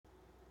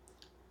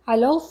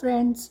Hello,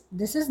 friends.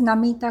 This is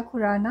Namita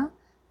Khurana.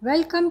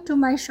 Welcome to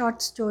my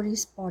short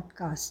stories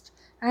podcast.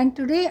 And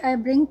today I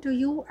bring to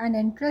you an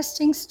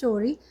interesting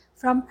story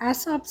from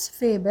Aesop's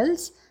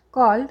Fables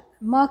called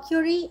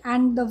Mercury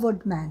and the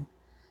Woodman.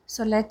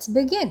 So let's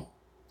begin.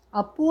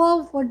 A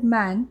poor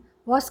woodman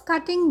was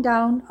cutting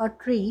down a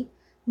tree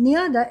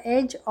near the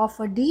edge of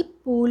a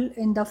deep pool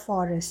in the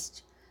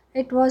forest.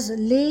 It was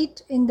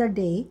late in the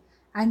day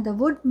and the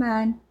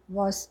woodman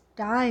was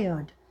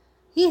tired.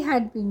 He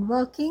had been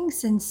working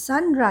since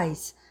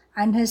sunrise,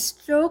 and his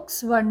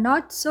strokes were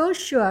not so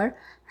sure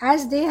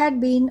as they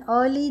had been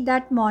early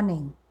that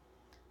morning.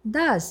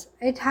 Thus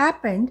it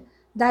happened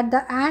that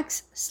the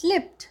axe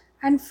slipped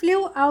and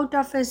flew out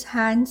of his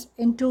hands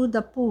into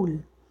the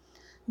pool.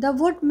 The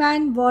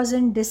woodman was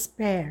in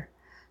despair.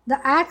 The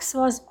axe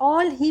was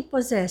all he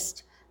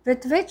possessed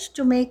with which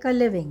to make a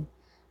living,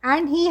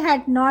 and he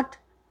had not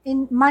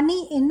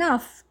money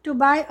enough to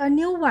buy a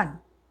new one.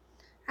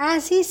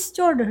 As he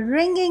stood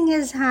wringing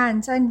his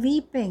hands and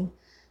weeping,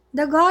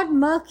 the god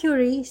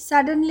Mercury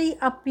suddenly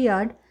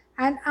appeared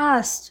and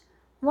asked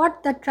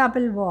what the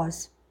trouble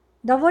was.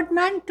 The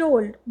woodman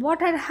told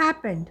what had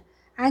happened,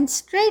 and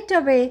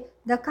straightway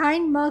the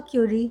kind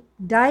Mercury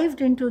dived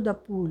into the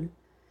pool.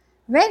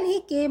 When he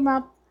came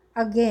up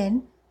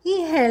again,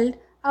 he held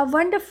a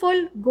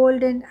wonderful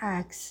golden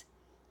axe.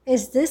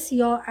 "Is this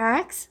your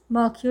axe?"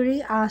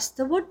 Mercury asked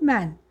the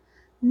woodman.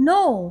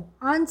 "No,"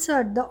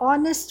 answered the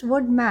honest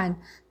woodman,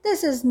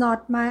 "this is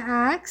not my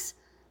axe."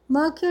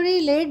 Mercury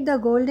laid the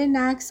golden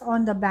axe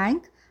on the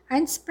bank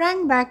and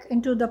sprang back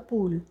into the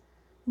pool.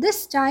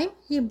 This time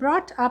he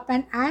brought up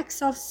an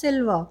axe of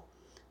silver,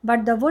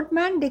 but the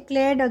woodman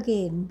declared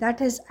again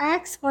that his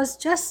axe was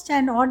just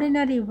an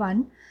ordinary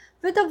one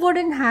with a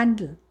wooden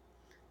handle.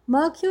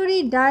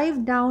 Mercury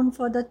dived down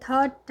for the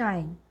third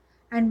time,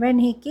 and when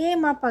he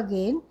came up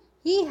again,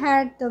 he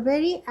had the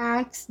very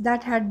axe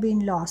that had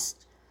been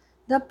lost.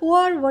 The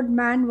poor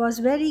woodman was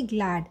very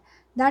glad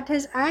that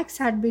his axe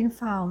had been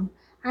found,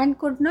 and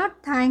could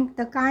not thank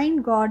the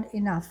kind god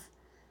enough.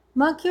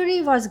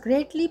 Mercury was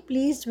greatly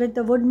pleased with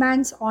the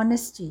woodman's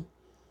honesty.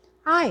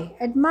 "I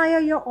admire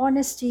your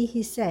honesty,"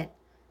 he said,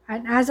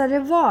 "and as a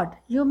reward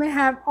you may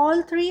have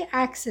all three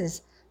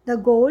axes, the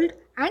gold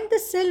and the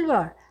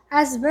silver,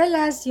 as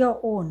well as your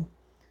own."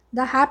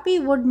 The happy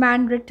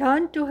woodman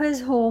returned to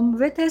his home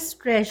with his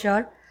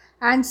treasure,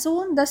 and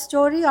soon the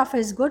story of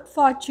his good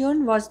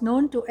fortune was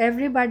known to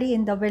everybody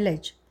in the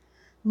village.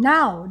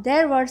 Now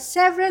there were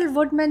several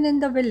woodmen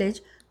in the village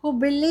who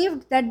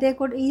believed that they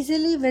could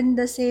easily win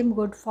the same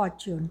good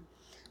fortune.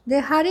 They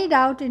hurried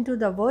out into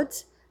the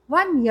woods,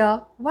 one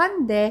here,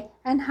 one there,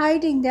 and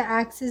hiding their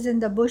axes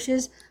in the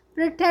bushes,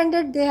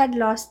 pretended they had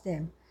lost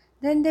them.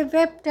 Then they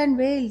wept and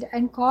wailed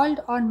and called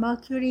on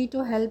Mercury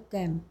to help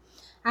them.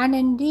 And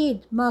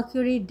indeed,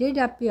 Mercury did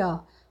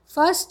appear,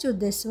 first to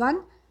this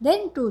one,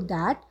 then to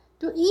that.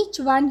 To each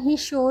one he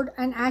showed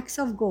an axe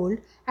of gold,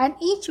 and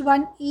each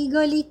one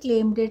eagerly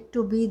claimed it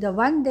to be the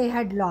one they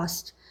had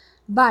lost.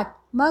 But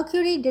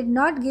Mercury did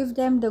not give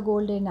them the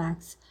golden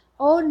axe.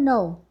 Oh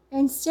no!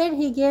 Instead,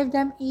 he gave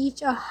them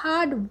each a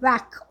hard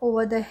whack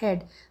over the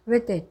head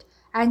with it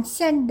and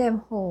sent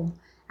them home.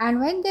 And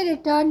when they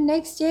returned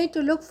next day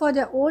to look for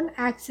their own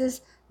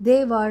axes,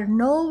 they were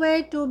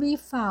nowhere to be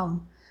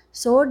found.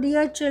 So,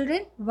 dear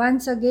children,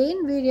 once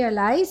again we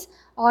realize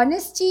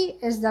honesty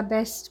is the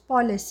best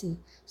policy.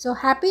 So,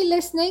 happy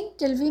listening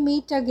till we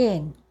meet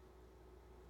again.